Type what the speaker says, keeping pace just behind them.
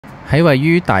喺位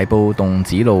於大埔洞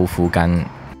子路附近，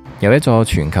有一座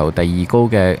全球第2高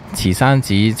嘅慈山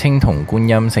寺青銅觀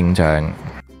音聖像。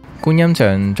觀音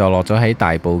像坐落咗喺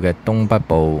大埔嘅東北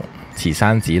部慈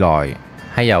山寺內，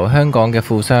係由香港嘅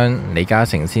富商李家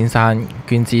誠先生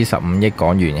捐資15億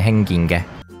港元興建嘅。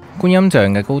觀音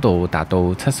像嘅高度達到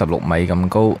76米咁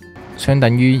高，相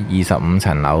等於25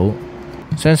層樓。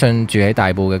相信住喺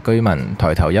大埔嘅居民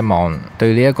抬頭一望，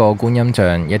對呢一個觀音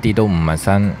像一啲都唔陌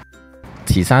生。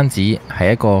慈山寺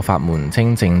係一個法門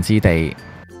清淨之地，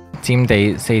佔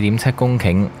地4.7公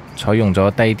頃，採用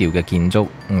咗低調嘅建築、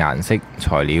顏色、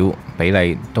材料、比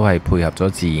例都係配合咗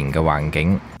自然嘅環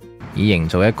境，以營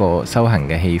造一個修行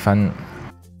嘅氣氛。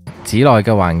寺內嘅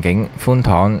環境寬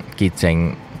敞、潔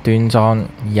淨、端莊、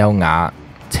優雅、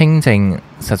清靜，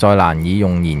實在難以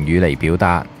用言語嚟表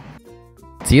達。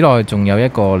寺內仲有一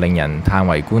個令人歎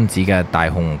為觀止嘅大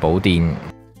雄寶殿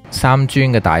，3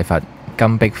尊嘅大佛，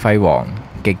金碧輝煌，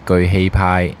極具氣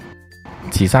派。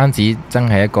慈山寺真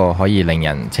係一個可以令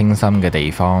人清心嘅地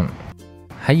方。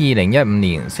喺2015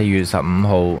年4月15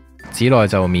號，寺內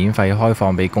就免費開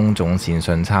放俾公眾善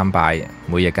信參拜，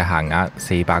每日嘅限額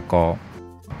400個。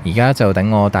而家就等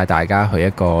我帶大家去一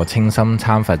個清心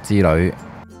參佛之旅。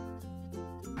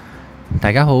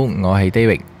大家好，我係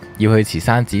David。要去慈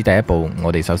山寺第一步，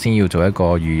我哋首先要做一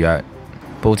個預約。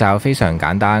步驟非常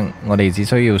簡單，我哋只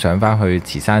需要上返去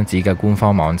慈山寺嘅官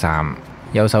方網站，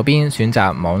右手邊選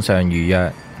擇網上預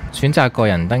約，選擇個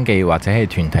人登記或者係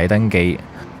團體登記。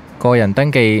個人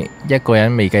登記，一個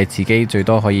人未計自己，最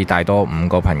多可以帶多5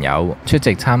個朋友出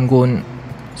席參觀。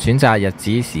選擇日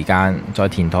子時間，再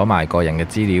填妥埋個人嘅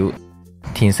資料，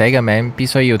填寫嘅名必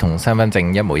須要同身份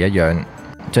證一模一樣。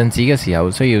進寺嘅時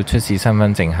候需要出示身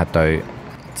份證核對。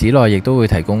寺內亦都會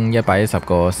提供110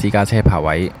個私家車泊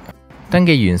位。登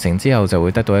記完成之後就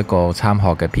會得到一個參學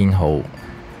嘅編號。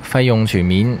費用全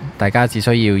免，大家只需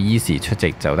要依時出席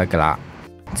就得㗎啦。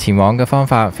前往嘅方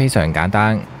法非常簡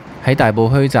單，喺大埔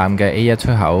墟站嘅 A1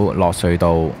 出口落隧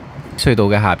道，隧道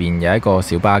嘅下邊有一個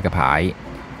小巴嘅牌。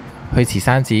去慈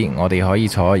山寺我哋可以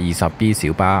坐 20B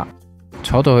小巴，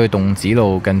坐到去洞子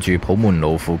路近住普門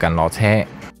路附近落車。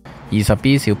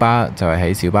20B 小巴就係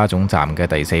喺小巴總站嘅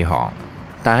第4行。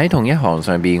但喺同一行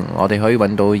上邊，我哋可以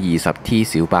揾到 20T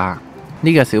小巴。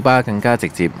呢個小巴更加直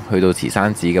接去到慈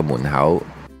山寺嘅門口。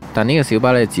但呢個小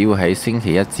巴呢，只會喺星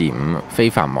期1至5非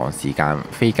繁忙時間、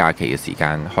非假期嘅時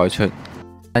間開出。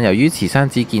但由於慈山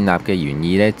寺建立嘅原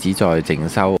意呢，旨在靜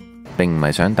修，並唔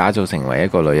係想打造成為一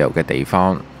個旅遊嘅地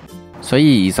方，所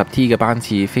以 20T 嘅班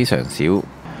次非常少。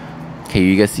其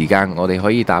餘嘅時間，我哋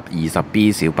可以搭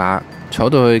 20B 小巴，坐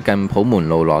到去近普門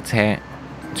路落車。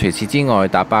除此之外，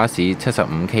搭巴士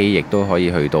 75K 亦都可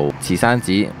以去到慈山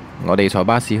寺。我哋坐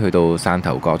巴士去到汕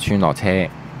頭角村落車。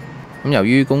由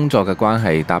於工作嘅關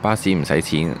係，搭巴士唔使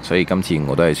錢，所以今次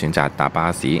我都係選擇搭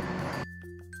巴士。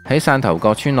喺汕頭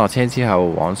角村落車之後，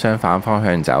往相反方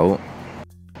向走，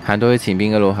行到去前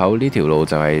面嘅路口，呢條路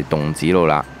就係洞子路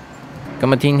啦。今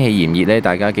日天氣炎熱呢，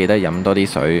大家記得飲多啲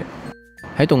水。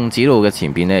喺洞子路嘅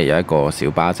前邊呢，有一個小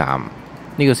巴站。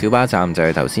呢個小巴站就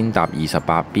係頭先搭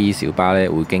 28B 小巴呢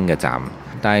會經嘅站，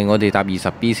但係我哋搭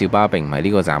 20B 小巴並唔係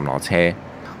呢個站落車，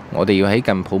我哋要喺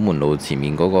近普門路前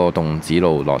面嗰個洞子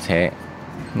路落車。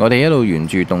我哋一路沿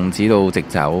住洞子路直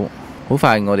走，好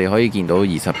快我哋可以見到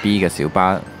 20B 嘅小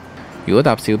巴。如果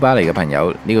搭小巴嚟嘅朋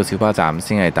友，呢個小巴站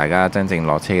先係大家真正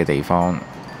落車嘅地方。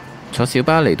坐小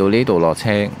巴嚟到呢度落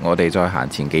車，我哋再行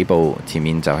前幾步，前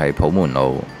面就係普門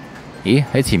路。咦，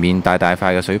喺前面大塊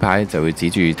嘅水牌就會指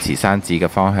住慈山寺嘅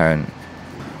方向。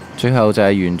最後就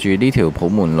係沿住呢條普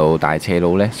門路大斜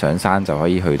路呢，上山就可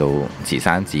以去到慈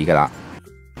山寺噶啦。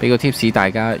俾個 tips 大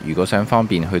家，如果想方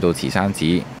便去到慈山寺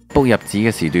，book 入寺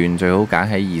嘅時段最好揀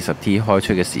喺 20T 開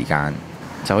出嘅時間，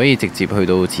就可以直接去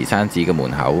到慈山寺嘅門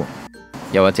口。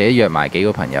又或者約埋幾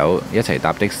個朋友一齊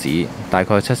搭的士，大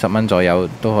概70蚊左右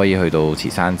都可以去到慈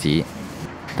山寺。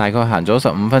大概行咗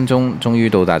15分鐘，終於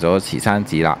到達咗慈山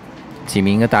寺啦。前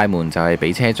面嘅大門就係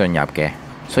俾車進入嘅，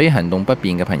所以行動不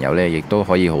便嘅朋友呢，亦都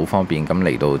可以好方便咁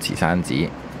嚟到慈山寺。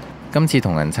今次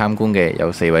同人參觀嘅有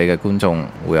4位嘅觀眾，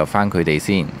會入返佢哋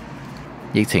先。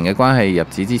疫情嘅關係，入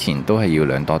寺之前都係要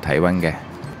量度體溫嘅，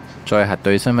再核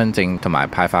對身份證同埋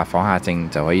派發訪客證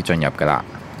就可以進入噶啦。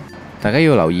大家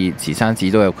要留意，慈山寺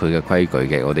都有佢嘅規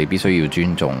矩嘅，我哋必須要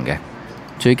尊重嘅。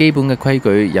最基本嘅規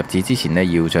矩，入寺之前呢，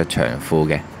要着長褲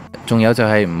嘅，仲有就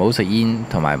係唔好食煙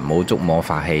同埋唔好觸摸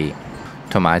法器。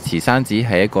同埋慈山寺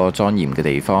係一個莊嚴嘅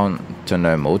地方，盡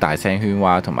量唔好大聲喧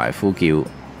嘩同埋呼叫。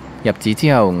入寺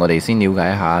之後，我哋先了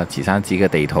解一下慈山寺嘅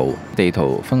地圖。地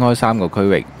圖分開3個區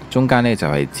域，中間呢就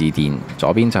係寺殿，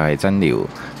左邊就係真寮，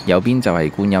右邊就係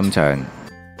觀音像。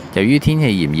由於天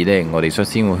氣炎熱呢，我哋率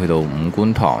先會去到五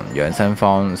觀堂養生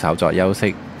坊稍作休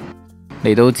息。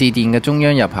嚟到寺殿嘅中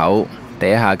央入口，第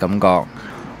一下感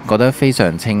覺得非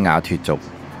常清雅脫俗。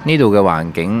呢度嘅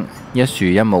環境，一樹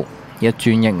一木、一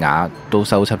磚一瓦都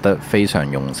修葺得非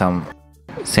常用心，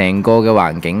成個嘅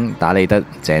環境打理得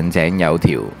井井有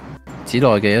條。寺內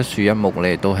嘅一樹一木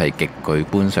呢，都係極具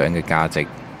觀賞嘅價值，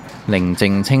寧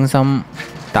靜清心。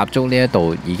踏足呢一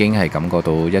度已經係感覺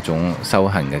到一種修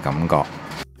行嘅感覺。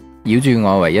繞住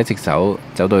外圍一直走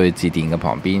到去寺殿嘅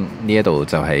旁邊，呢一度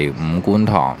就係五觀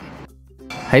堂。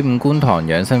喺五觀堂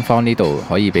養生坊呢度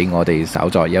可以俾我哋稍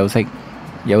作休息，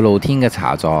有露天嘅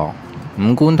茶座。五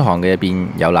觀堂嘅入邊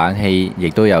有冷氣，亦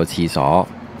都有廁所。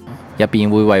入邊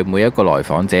會為每一個來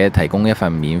訪者提供一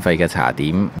份免費嘅茶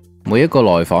點。每一個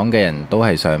來訪嘅人都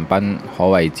係上賓，可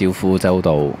謂招呼周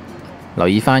到。留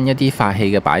意返一啲法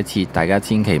器嘅擺設，大家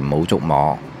千祈唔好觸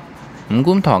摸。五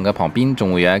觀堂嘅旁邊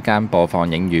仲會有一間播放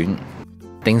影院，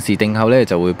定時定候呢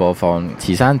就會播放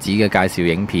慈山寺嘅介紹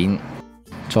影片。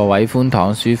座位寬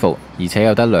敞舒服，而且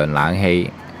有得涼冷氣。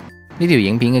呢條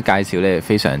影片嘅介紹呢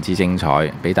非常之精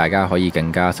彩，俾大家可以更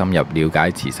加深入了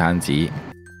解慈山寺。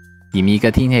炎熱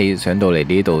嘅天氣上到嚟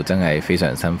呢度真係非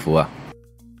常辛苦啊！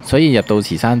所以入到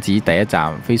慈山寺第一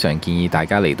站，非常建議大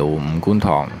家嚟到五觀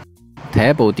堂睇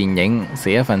一部電影，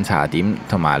食一份茶點，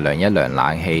同埋涼一涼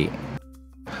冷氣。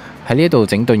喺呢度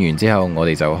整頓完之後，我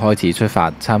哋就開始出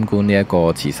發參觀呢一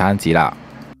個慈山寺啦。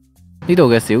呢度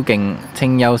嘅小徑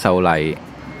清幽秀麗，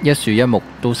一樹一木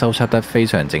都修葺得非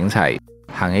常整齊，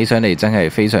行起上嚟真係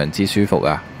非常之舒服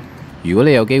啊！如果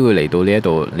你有機會嚟到呢一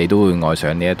度，你都會愛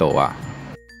上呢一度啊！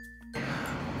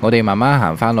我哋慢慢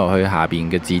行返落去下邊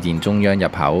嘅寺殿中央入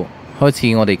口，開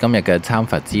始我哋今日嘅參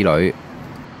佛之旅。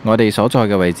我哋所在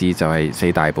嘅位置就係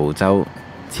四大部洲，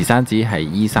慈山寺係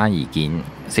依山而建，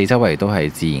四周圍都係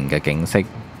自然嘅景色，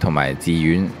同埋寺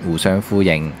院互相呼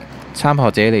應。參學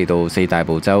者嚟到四大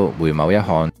部洲回眸一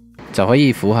看，就可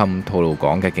以俯瞰吐露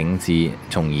港嘅景致，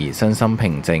從而身心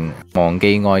平靜，忘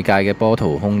記外界嘅波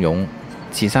濤洶湧。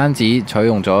慈山寺採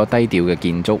用咗低調嘅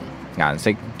建築、顏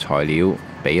色、材料、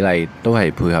比例都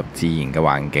係配合自然嘅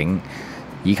環境，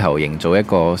以求營造一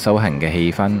個修行嘅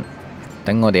氣氛。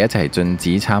等我哋一齊進寺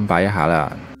參拜一下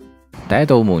啦。第一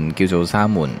道門叫做山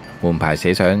門，門牌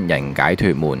寫上人解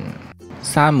脫門。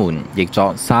山門亦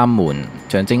作三門，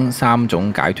象徵三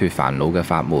種解脫煩惱嘅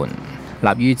法門，立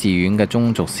於寺院嘅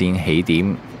中軸線起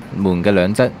點。門嘅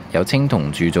兩側有青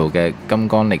銅鑄造嘅金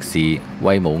剛力士，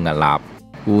威武屹立，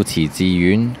護持寺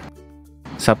院。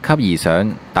拾級而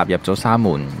上，踏入咗山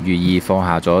門，寓意放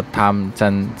下咗貪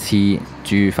嗔癡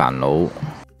諸煩惱，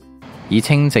以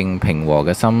清淨平和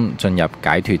嘅心進入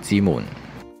解脫之門。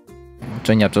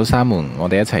進入咗山門，我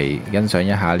哋一齊欣賞一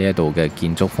下呢一度嘅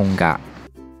建築風格。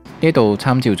呢度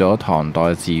參照咗唐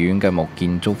代寺院嘅木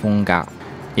建築風格，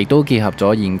亦都結合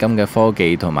咗現今嘅科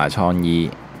技同埋創意，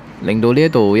令到呢一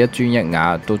度一磚一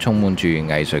瓦都充滿住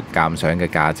藝術鑑賞嘅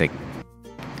價值。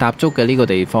踏足嘅呢個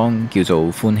地方叫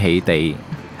做歡喜地，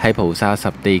係菩薩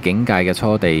十地境界嘅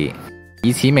初地，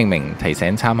以此命名，提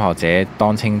醒參學者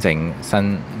當清淨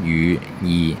身語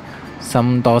意，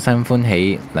心多生歡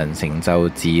喜，能成就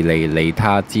自利利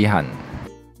他之行。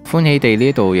歡喜地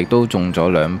呢度亦都種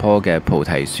咗兩棵嘅菩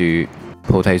提樹，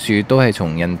菩提樹都係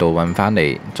從印度運返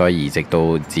嚟，再移植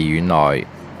到寺院內。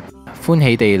歡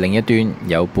喜地另一端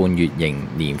有半月形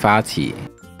蓮花池，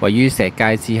位於石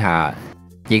階之下，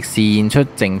亦示現出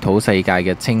淨土世界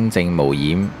嘅清淨無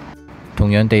染。同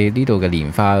樣地，呢度嘅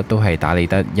蓮花都係打理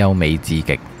得優美至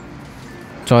極。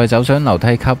再走上樓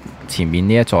梯級，前面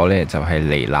呢一座呢，就係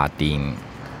彌勒殿。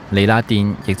彌勒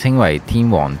殿亦稱為天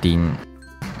王殿，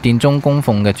殿中供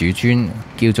奉嘅主尊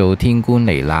叫做天官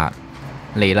彌勒。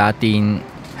彌勒殿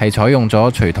係採用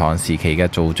咗隋唐時期嘅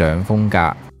造像風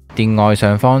格，殿外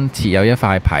上方設有一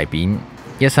塊牌匾，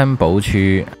一生補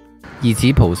處，意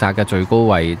指菩薩嘅最高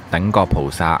位等覺菩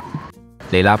薩。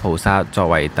彌勒菩薩作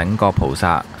為等覺菩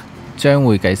薩，將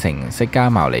會繼承釋迦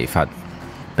牟尼佛，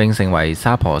並成為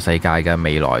娑婆世界嘅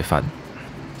未來佛。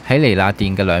喺彌勒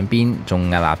殿嘅兩邊仲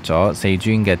屹立咗四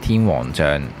尊嘅天王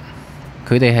像，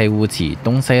佢哋係護持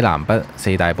東西南北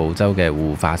四大部洲嘅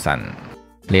護法神。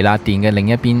彌勒殿嘅另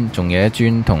一邊仲有一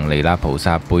尊同彌勒菩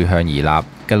薩背向而立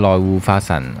嘅內護法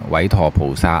神韋馱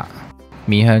菩薩，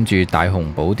面向住大雄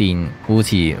寶殿，護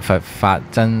持佛法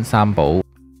僧三寶。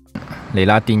彌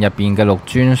勒殿入邊嘅六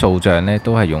尊塑像呢，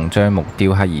都係用樟木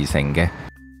雕刻而成嘅，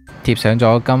貼上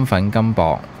咗金粉金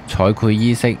箔，彩繪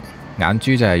衣飾，眼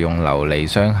珠就係用琉璃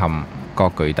鑲嵌，各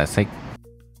具特色。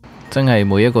真係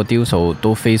每一個雕塑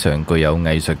都非常具有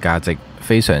藝術價值，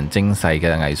非常精細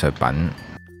嘅藝術品。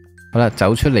好啦，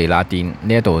走出彌勒殿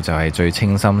呢一度就係最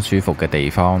清心舒服嘅地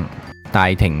方——大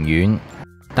庭院。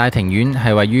大庭院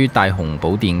係位於大雄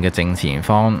寶殿嘅正前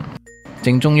方，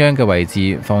正中央嘅位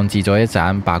置放置咗一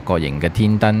盞八角形嘅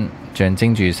天燈，象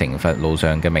徵住成佛路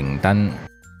上嘅明燈。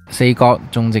四角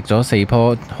種植咗4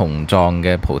棵雄壯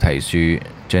嘅菩提樹，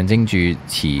象徵住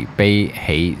慈悲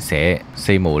喜捨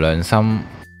4無量心。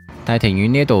大庭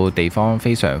院呢度地方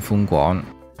非常寬廣，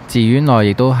寺院內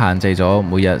亦都限制咗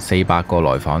每日400個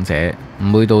來訪者，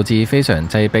唔會導致非常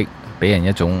擠迫，俾人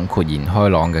一種豁然開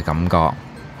朗嘅感覺。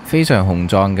非常雄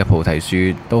壯嘅菩提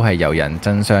樹都係遊人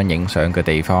爭相影相嘅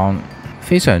地方。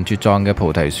非常茁壯嘅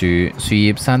菩提樹，樹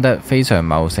葉生得非常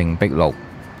茂盛碧綠。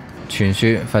傳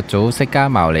說佛祖釋迦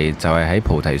牟尼就係喺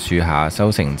菩提樹下修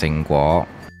成正果。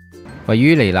位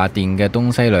於彌勒殿嘅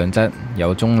東西兩側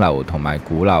有鐘樓同埋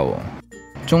鼓樓。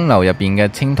鐘樓入邊嘅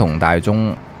青銅大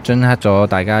鐘鐫刻咗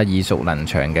大家耳熟能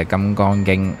詳嘅《金剛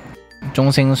經》，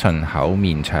鐘聲順口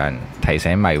綿長，提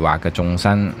醒迷惑嘅眾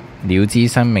生了知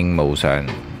生命無常，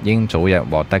應早日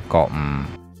獲得覺悟。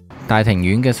大庭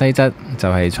院嘅西側就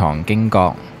係藏經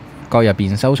閣，閣入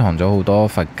邊收藏咗好多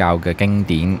佛教嘅經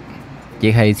典，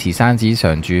亦係慈山寺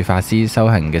常住法師修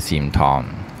行嘅禪堂。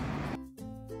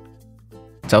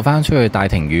走返出去大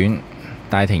庭院，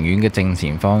大庭院嘅正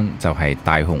前方就係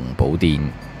大雄寶殿。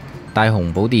大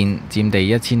雄寶殿佔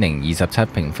地1027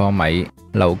平方米，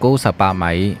樓高18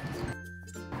米。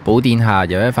寶殿下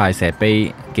有一塊石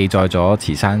碑，記載咗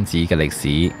慈山寺嘅歷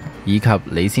史以及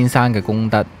李先生嘅功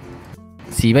德。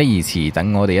事不宜遲，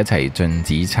等我哋一齊進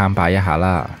寺參拜一下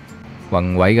啦！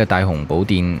宏偉嘅大雄寶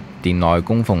殿，殿內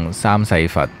供奉三世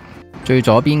佛，最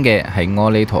左邊嘅係阿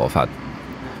彌陀佛，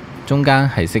中間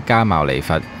係釋迦牟尼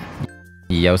佛，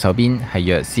而右手邊係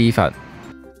藥師佛。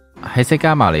喺釋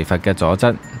迦牟尼佛嘅左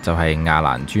側就係亞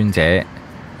蘭尊者，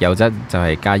右側就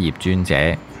係迦葉尊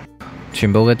者。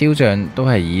全部嘅雕像都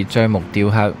係以樟木雕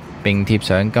刻，並貼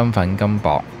上金粉金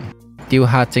箔，雕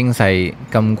刻精細，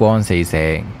金光四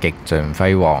射，極盡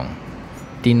輝煌。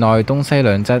殿內東西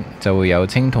兩側就會有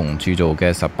青銅鑄造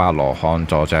嘅18羅漢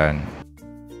坐像。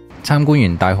參觀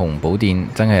完大雄寶殿，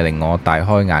真係令我大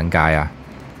開眼界啊！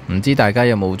唔知大家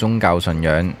有冇宗教信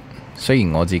仰？雖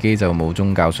然我自己就冇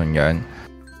宗教信仰，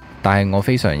但係我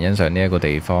非常欣賞呢一個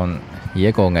地方，以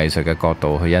一個藝術嘅角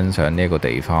度去欣賞呢一個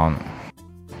地方。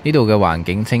呢度嘅環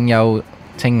境清幽、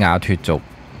清雅脫俗，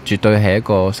絕對係一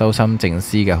個修心靜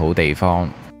思嘅好地方。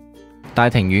大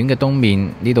庭院嘅東面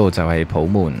呢度就係普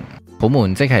門，普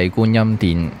門即係觀音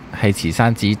殿，係慈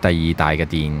山寺第2大嘅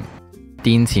殿。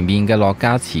殿前面嘅樂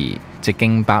家祠直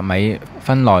徑8米，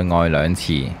分內外2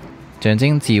祠，象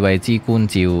徵智慧之觀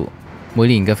照。每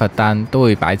年嘅佛誕都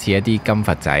會擺設一啲金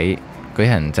佛仔，舉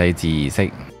行祭祀儀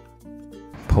式。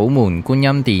普門觀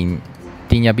音殿，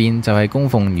殿入邊就係供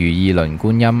奉如意輪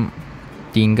觀音。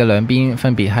殿嘅兩邊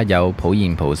分別刻有普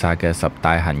賢菩薩嘅10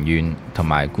大行願同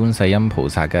埋觀世音菩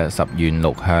薩嘅10願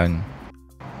6向，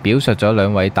表述咗2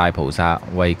位大菩薩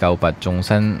為救拔眾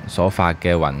生所發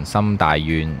嘅宏心大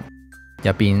願。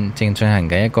入邊正進行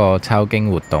緊一個抄經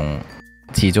活動，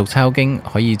持續抄經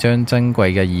可以將珍貴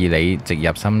嘅義理植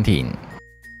入心田。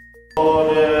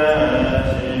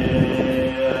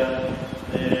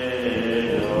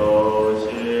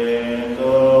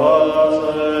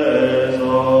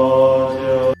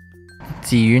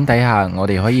寺院底下，我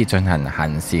哋可以進行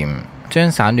行禪，將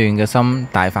散亂嘅心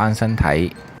帶返身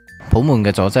體。普門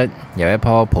嘅左側有一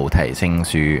棵菩提聖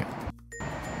樹，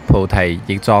菩提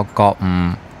亦作覺悟。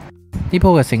呢棵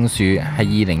嘅聖樹係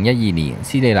2012年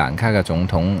斯里蘭卡嘅總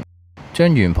統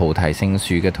將原菩提聖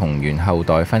樹嘅同源後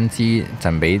代分支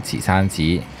贈俾慈山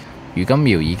寺，如今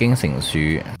苗已經成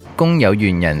樹，供有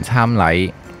緣人參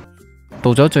禮。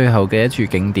到咗最後嘅一處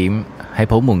景點，喺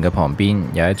普門嘅旁邊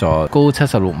有一座高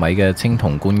76米嘅青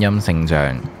銅觀音聖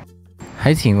像。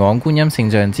喺前往觀音聖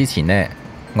像之前呢，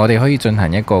我哋可以進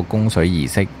行一個供水儀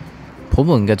式。普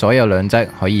門嘅左右兩側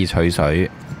可以取水。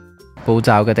步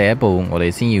驟嘅第一步，我哋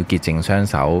先要潔淨雙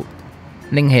手，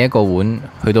拎起一個碗，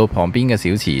去到旁邊嘅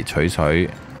小池取水。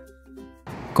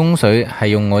供水係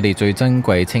用我哋最珍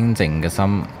貴清淨嘅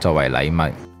心作為禮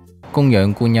物，供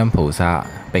養觀音菩薩，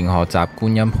並學習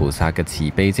觀音菩薩嘅慈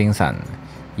悲精神，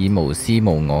以無私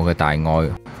無我嘅大愛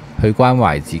去關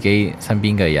懷自己身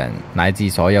邊嘅人，乃至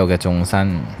所有嘅眾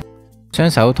生。雙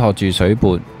手托住水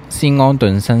缽，先安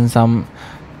頓身心，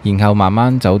然後慢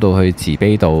慢走到去慈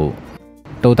悲道。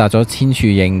到達咗千處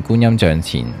應觀音像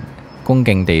前，恭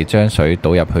敬地將水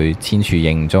倒入去千處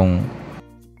應中。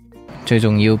最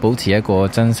重要保持一個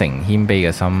真誠謙卑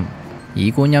嘅心，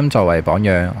以觀音作為榜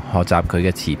樣，學習佢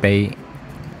嘅慈悲。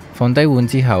放低碗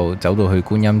之後，走到去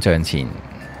觀音像前，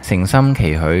誠心祈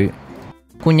許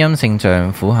觀音聖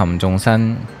像俯瞰眾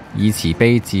生，以慈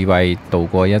悲智慧度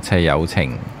過一切有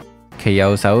情，其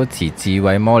右手持智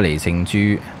慧摩尼聖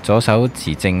珠，左手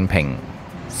持淨瓶，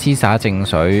施灑淨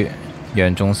水，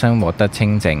讓眾生獲得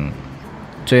清淨。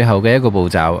最後嘅一個步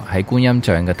驟喺觀音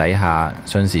像嘅底下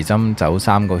順時針走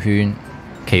3個圈，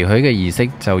期許嘅儀式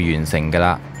就完成㗎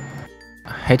啦。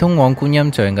喺通往觀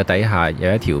音像嘅底下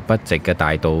有一條筆直嘅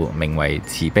大道，名為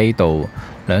慈悲道，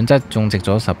兩側種植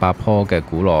咗18棵嘅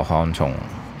古羅漢松。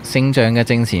聖像嘅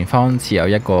正前方設有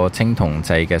一個青銅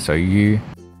製嘅水盂，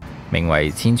名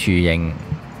為千處應，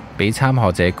俾參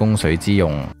學者供水之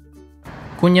用。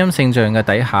觀音聖像嘅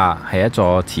底下係一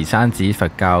座慈山寺佛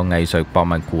教藝術博物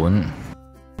館。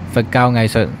佛教藝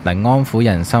術能安撫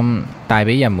人心，帶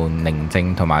俾人們寧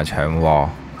靜同埋祥和。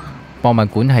博物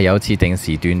館係有設定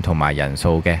時段同埋人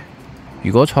數嘅，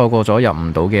如果錯過咗入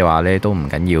唔到嘅話呢，都唔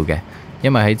緊要嘅，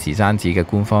因為喺慈山寺嘅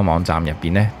官方網站入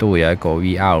邊呢，都會有一個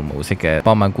VR 模式嘅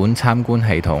博物館參觀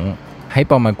系統。喺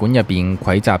博物館入邊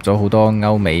匯集咗好多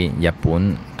歐美、日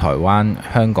本、台灣、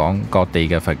香港各地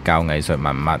嘅佛教藝術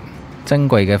文物、珍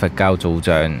貴嘅佛教造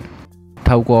像。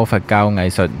透過佛教藝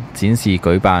術展示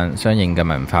舉辦相應嘅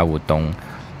文化活動，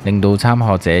令到參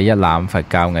學者一覽佛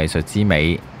教藝術之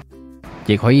美，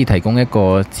亦可以提供一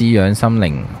個滋養心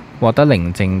靈、獲得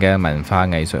寧靜嘅文化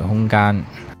藝術空間。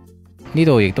呢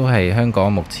度亦都係香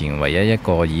港目前唯一一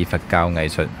個以佛教藝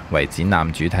術為展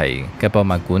覽主題嘅博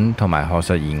物館同埋學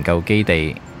術研究基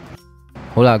地。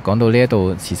好啦，講到呢一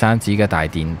度，慈山寺嘅大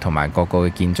殿同埋各個嘅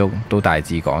建築都大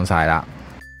致講晒啦。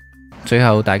最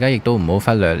後，大家亦都唔好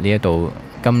忽略呢一度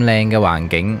咁靚嘅環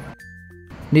境。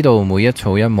呢度每一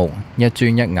草一木、一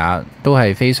磚一瓦都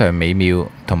係非常美妙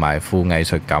同埋富藝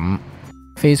術感，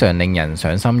非常令人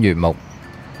賞心悅目。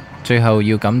最後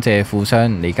要感謝富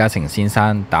商李家誠先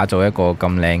生打造一個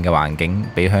咁靚嘅環境，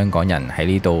俾香港人喺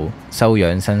呢度修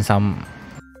養身心。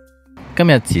今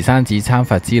日慈山寺參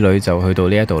佛之旅就去到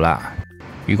呢一度啦。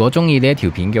如果中意呢一條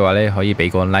片嘅話呢，可以俾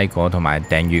個 like 我，同埋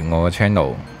訂閱我嘅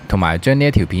channel，同埋將呢一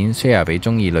條片 share 俾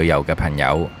中意旅遊嘅朋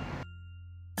友。